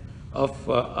depth of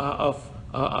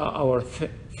our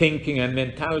thinking and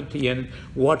mentality and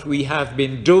what we have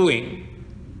been doing.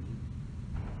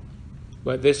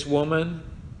 But this woman,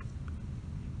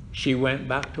 she went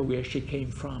back to where she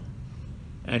came from,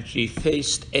 and she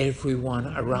faced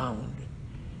everyone around,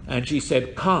 and she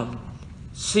said, come,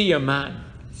 see a man.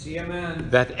 See a man.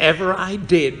 That ever I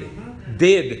did,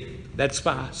 that's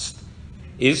past.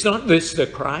 Is not this the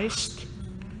Christ?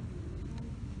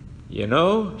 You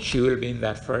know, she will be in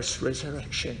that first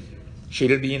resurrection.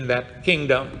 She'll be in that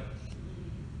kingdom.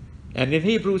 And in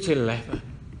Hebrews 11,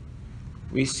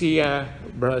 we see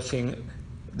Brother Singh,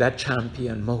 that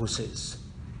champion Moses.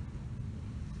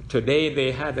 Today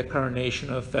they had the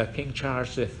coronation of King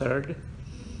Charles III,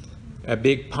 a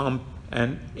big pomp,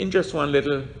 and in just one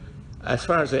little, as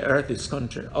far as the earth is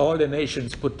concerned, all the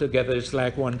nations put together is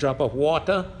like one drop of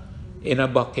water in a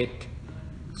bucket.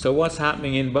 So what's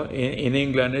happening in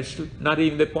England is not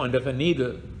even the point of a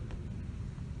needle.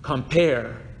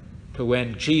 Compare to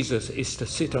when Jesus is to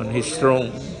sit on his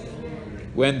throne,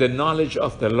 when the knowledge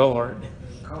of the Lord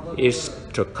is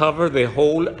to cover the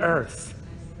whole earth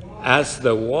as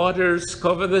the waters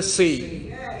cover the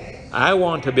sea. I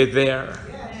want to be there.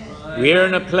 We're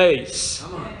in a place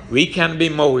we can be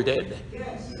molded.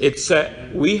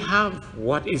 We have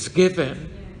what is given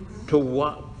to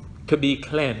to be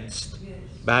cleansed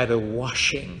by the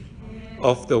washing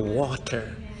of the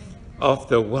water of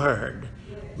the word.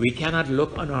 We cannot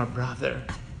look on our brother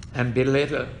and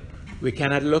belittle. We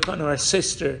cannot look on our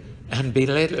sister and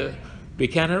belittle. We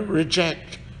cannot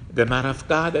reject the man of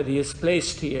God that he has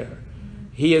placed here.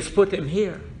 He has put him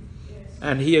here,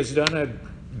 and he has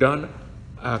done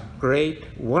a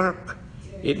great work.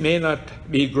 It may not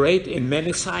be great in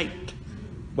many sight,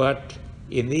 but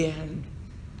in the end,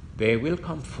 they will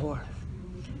come forth.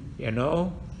 You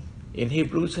know, in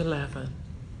Hebrews 11,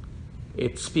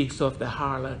 it speaks of the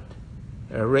harlot,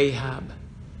 Rahab,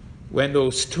 when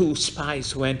those two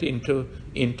spies went into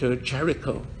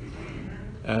Jericho.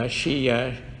 She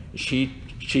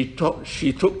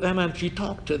took them and she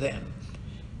talked to them,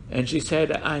 and she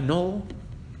said,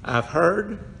 I've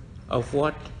heard of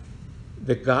what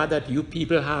the God that you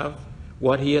people have,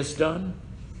 what he has done,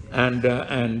 and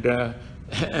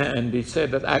he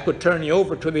said that I could turn you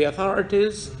over to the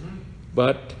authorities,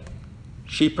 but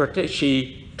she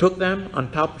took them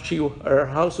on top. Her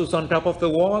house was on top of the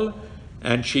wall,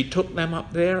 and she took them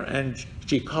up there and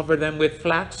she covered them with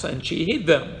flax and she hid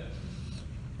them.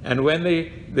 And when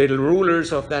the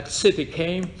rulers of that city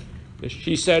came,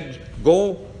 she said,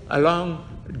 go along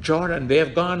Jordan. They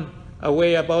have gone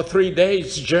away about 3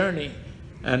 days' journey.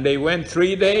 And they went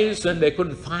 3 days and they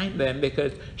couldn't find them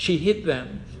because she hid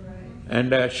them.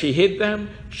 And she hid them,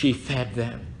 she fed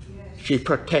them, she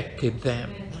protected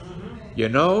them. You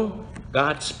know,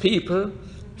 God's people,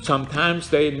 sometimes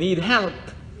they need help.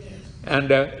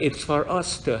 And it's for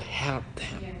us to help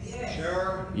them.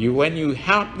 When you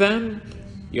help them,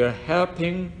 you're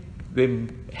helping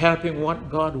what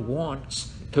God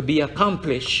wants to be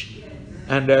accomplished.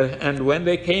 And when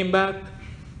they came back,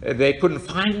 they couldn't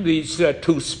find these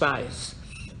two spies.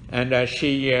 And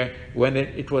when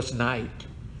it was night,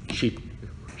 she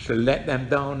let them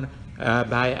down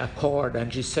by a cord.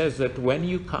 And she says that when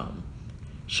you come,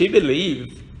 she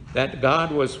believed that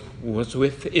God was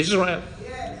with Israel.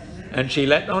 And she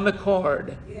let down the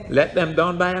cord, let them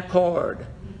down by a cord.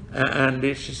 And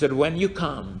she said, when you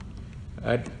come,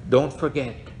 don't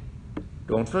forget.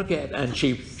 Don't forget. And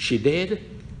she did.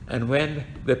 And when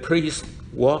the priest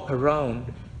walked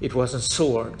around, it wasn't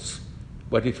swords,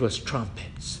 but it was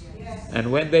trumpets. And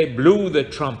when they blew the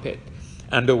trumpet,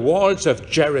 and the walls of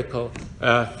Jericho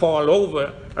fall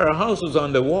over, her house was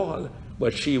on the wall,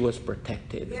 but she was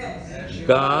protected.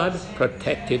 God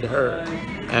protected her.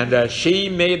 And she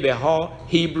made the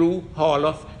Hebrew Hall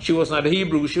of, she was not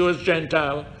Hebrew, she was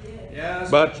Gentile.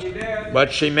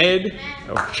 But she made,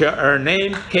 her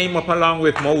name came up along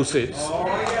with Moses.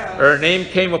 Her name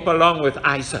came up along with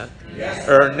Isaac.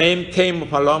 Her name came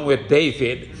up along with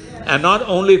David. And not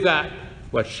only that,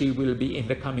 but she will be in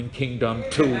the coming kingdom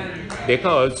too.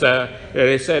 Because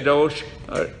they said,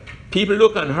 people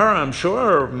look on her, I'm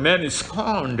sure many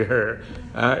scorned her.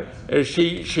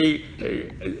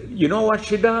 You know what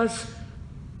she does?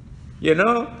 You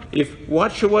know, if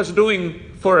what she was doing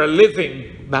for a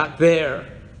living back there,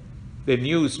 the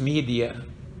news media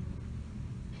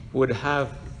would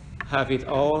have it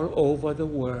all over the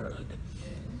world.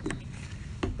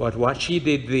 But what she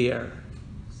did there,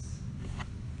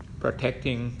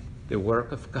 protecting the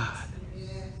work of God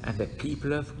and the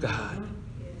people of God,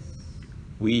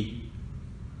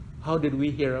 how did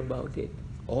we hear about it?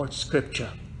 All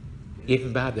scripture,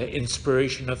 given by the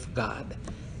inspiration of God,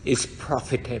 is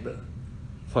profitable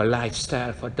for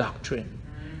lifestyle, for doctrine,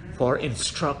 for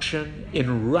instruction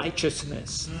in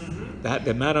righteousness, that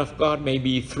the man of God may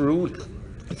be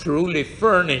truly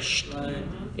furnished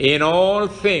in all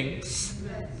things.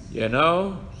 You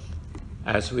know,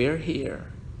 as we're here,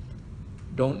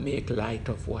 don't make light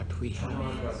of what we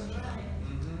have.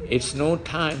 It's no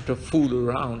time to fool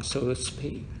around, so to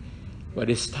speak, but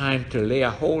it's time to lay a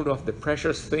hold of the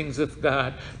precious things of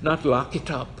God, not lock it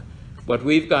up. But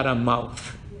we've got a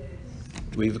mouth.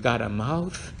 We've got a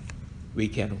mouth. We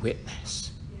can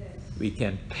witness. We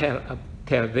can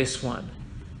tell this one.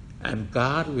 And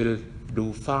God will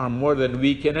do far more than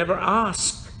we can ever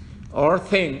ask or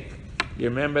think. You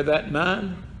remember that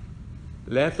man?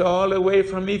 Left all the way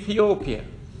from Ethiopia.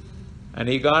 And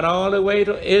he got all the way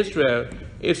to Israel.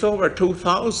 It's over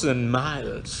 2,000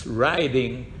 miles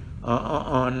riding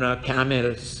on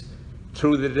camels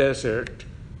through the desert.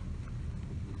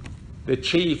 The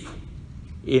chief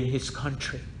in his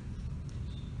country,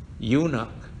 eunuch,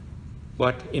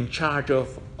 but in charge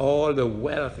of all the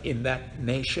wealth in that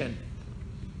nation.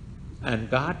 And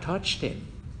God touched him.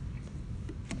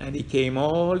 And he came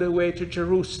all the way to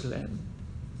Jerusalem.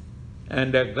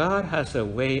 And God has a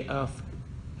way of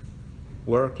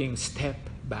working step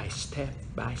by step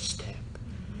by step.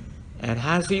 And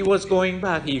as he was going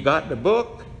back, he got the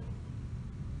book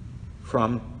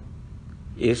from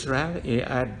Israel.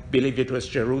 I believe it was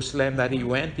Jerusalem that he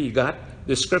went. He got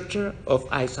the scripture of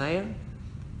Isaiah.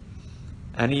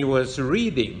 And he was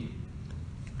reading.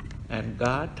 And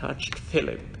God touched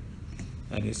Philip.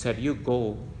 And he said, you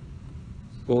go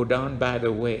down by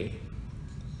the way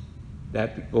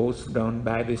that goes down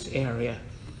by this area,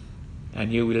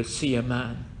 and you will see a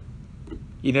man.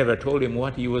 He never told him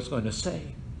what he was going to say.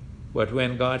 But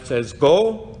when God says,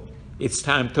 go, it's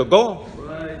time to go.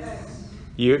 Right.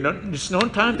 It's no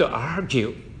time to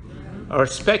argue or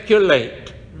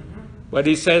speculate. But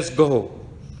he says, go.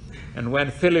 And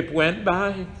when Philip went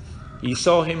by, he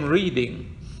saw him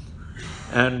reading.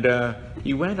 And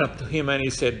he went up to him and he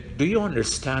said, do you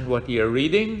understand what you're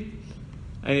reading?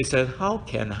 And he said, how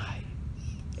can I,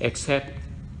 except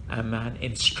a man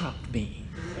instruct me?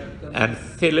 And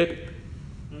Philip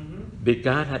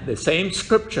began at the same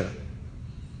scripture,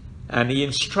 and he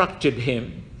instructed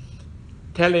him,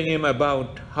 telling him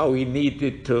about how he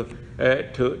needed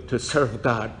to serve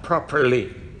God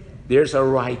properly. There's a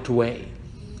right way.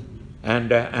 And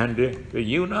the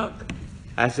eunuch,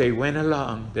 as they went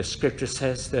along, the scripture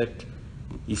says that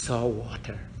he saw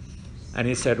water. And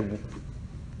he said,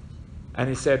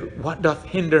 what doth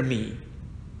hinder me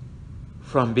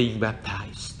from being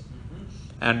baptized?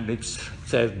 And it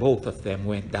says both of them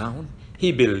went down.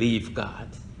 He believed God.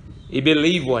 He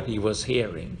believed what he was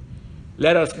hearing.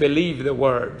 Let us believe the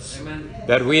words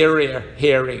that we are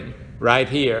hearing right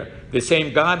here. The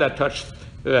same God that touched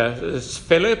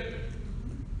Philip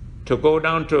to go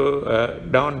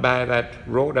down by that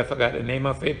road, I forgot the name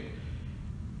of it.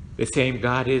 The same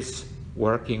God is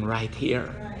working right here.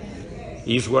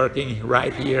 He's working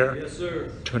right here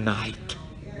tonight.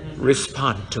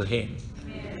 Respond to him.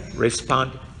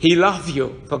 Respond. He loves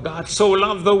you, for God so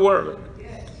loved the world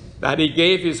that he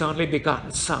gave his only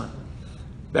begotten Son,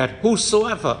 that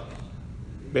whosoever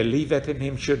believeth in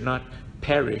him should not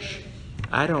perish.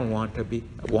 I don't want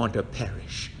to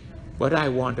perish, but I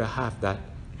want to have that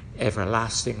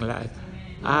everlasting life.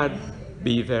 I'd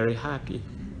be very happy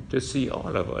to see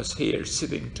all of us here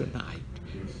sitting tonight,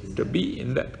 to be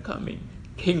in that coming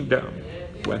kingdom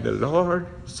when the Lord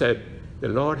said, the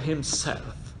Lord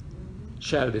himself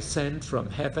shall descend from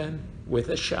heaven with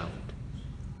a shout,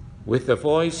 with the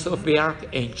voice of the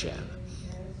archangel,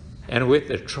 and with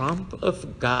the trump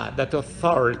of God, that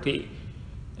authority,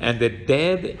 and the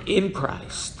dead in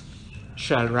Christ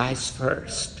shall rise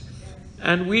first.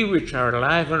 And we which are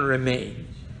alive and remain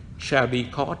shall be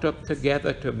caught up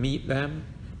together to meet the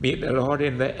Lord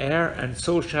in the air, and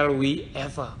so shall we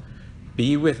ever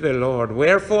be with the Lord.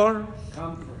 Wherefore,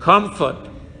 comfort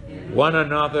one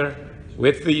another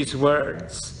with these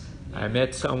words. I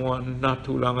met someone not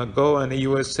too long ago, and he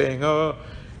was saying,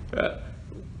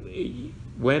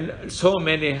 when so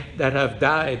many that have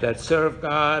died that serve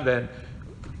God, and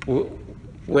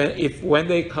when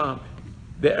they come,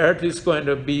 the earth is going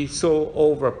to be so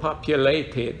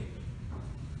overpopulated.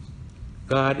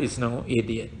 God is no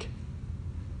idiot.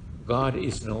 God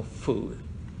is no fool.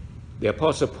 The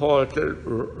Apostle Paul,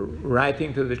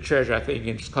 writing to the church, I think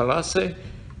in Colossae,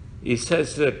 he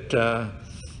says that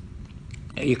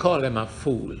he called him a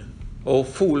fool. O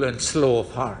fool and slow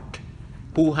of heart,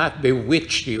 who hath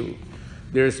bewitched you?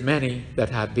 There's many that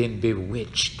have been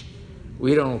bewitched.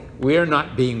 We're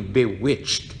not being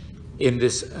bewitched in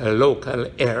this local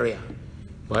area,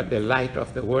 but the light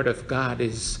of the Word of God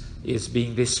is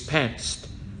being dispensed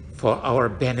for our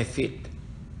benefit,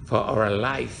 for our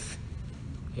life,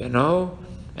 you know.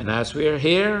 And as we're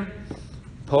here,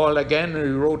 Paul again, he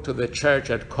wrote to the church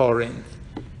at Corinth,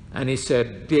 and he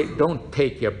said, don't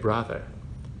take your brother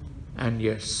and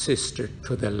your sister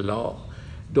to the law.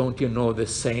 Don't you know the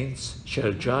saints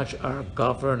shall judge or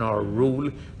govern or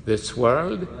rule this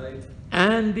world? Right.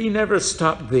 And he never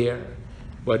stopped there,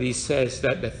 but he says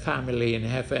that the family in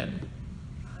heaven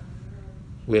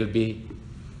will be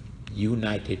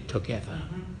united together.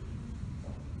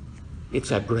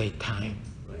 It's a great time.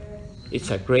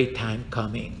 It's a great time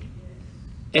coming.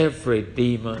 Every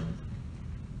demon,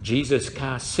 Jesus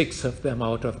cast 6 of them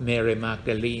out of Mary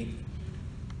Magdalene,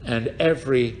 and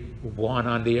every one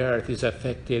on the earth is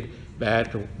affected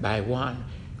by one.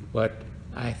 But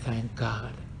I thank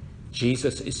God,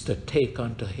 Jesus is to take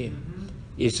unto him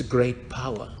his great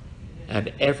power,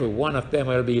 and every one of them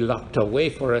will be locked away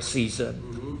for a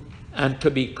season and to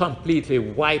be completely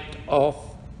wiped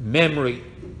off memory.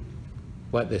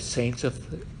 But the saints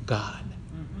of God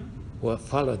who have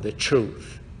followed the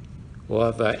truth, who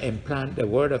have implanted the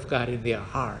Word of God in their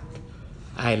heart,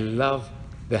 I love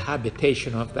the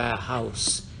habitation of thy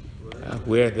house,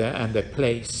 and the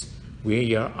place where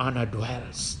your honor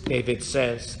dwells. David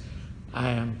says, I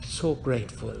am so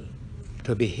grateful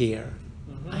to be here.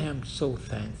 I am so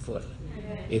thankful.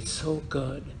 It's so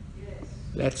good.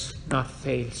 Let's not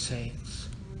fail, saints,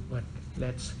 but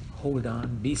let's hold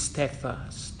on, be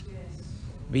steadfast,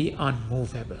 be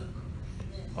unmovable,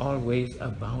 always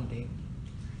abounding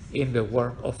in the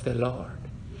work of the Lord,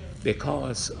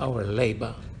 because our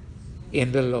labor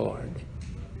in the Lord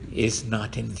is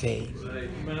not in vain.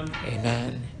 Amen.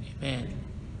 Amen. Amen.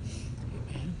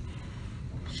 Amen.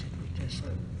 Should we just?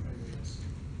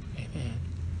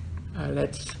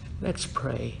 Amen. Let's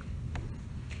pray.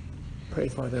 Pray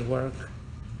for the work.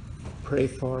 Pray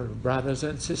for brothers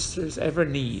and sisters ever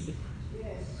need.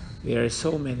 There are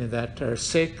so many that are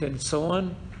sick and so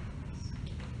on.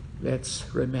 Let's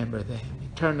remember them.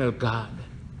 Eternal God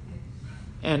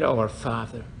and our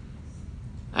Father,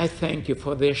 I thank you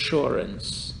for the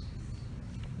assurance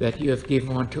that you have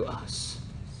given unto us.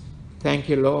 Thank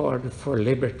you, Lord, for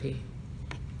liberty.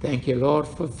 Thank you, Lord,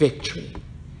 for victory.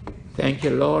 Thank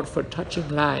you, Lord, for touching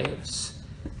lives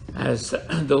as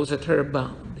those that are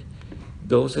bound,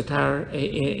 those that are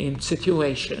in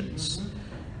situations.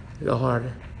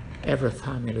 Lord, every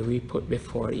family we put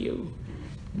before you.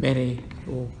 Many,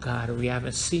 oh God, we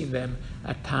haven't seen them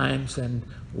at times and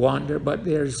wonder, but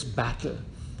there's battle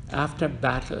after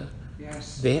battle.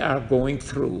 Yes. They are going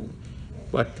through.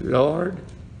 But Lord,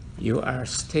 you are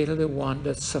still the one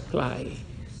that supply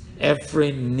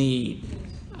every need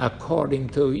according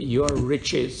to your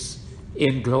riches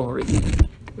in glory.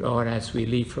 Lord, as we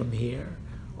leave from here,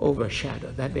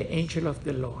 overshadow that the angel of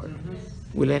the Lord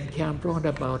will encamp round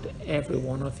about every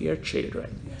one of your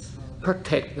children.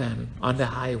 Protect them on the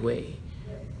highway,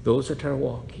 those that are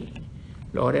walking.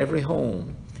 Lord, every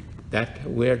home that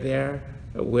where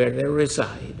they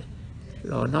reside.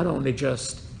 Lord, not only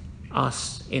just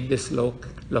us in this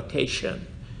location,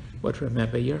 but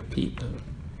remember your people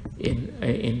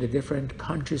in the different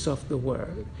countries of the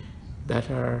world that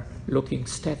are looking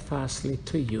steadfastly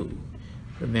to you.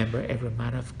 Remember every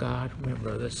man of God, remember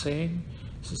Brother Singh,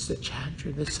 Sister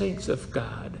Chandra, the saints of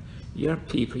God, your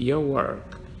people, your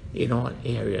work in all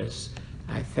areas.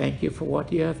 I thank you for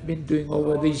what you have been doing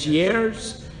over these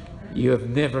years. You have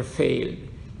never failed,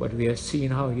 but we have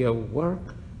seen how you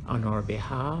work on our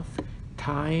behalf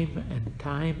time and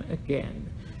time again.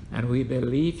 And we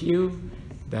believe you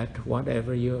that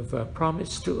whatever you have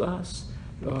promised to us,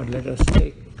 Lord, let us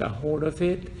take a hold of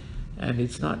it. And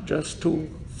it's not just to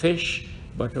fish,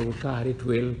 but, oh God, it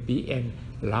will be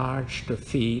enlarged to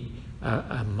feed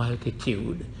a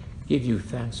multitude. Give you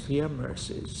thanks for your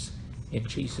mercies. In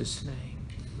Jesus' name.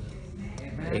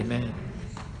 Amen. Amen.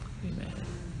 Amen.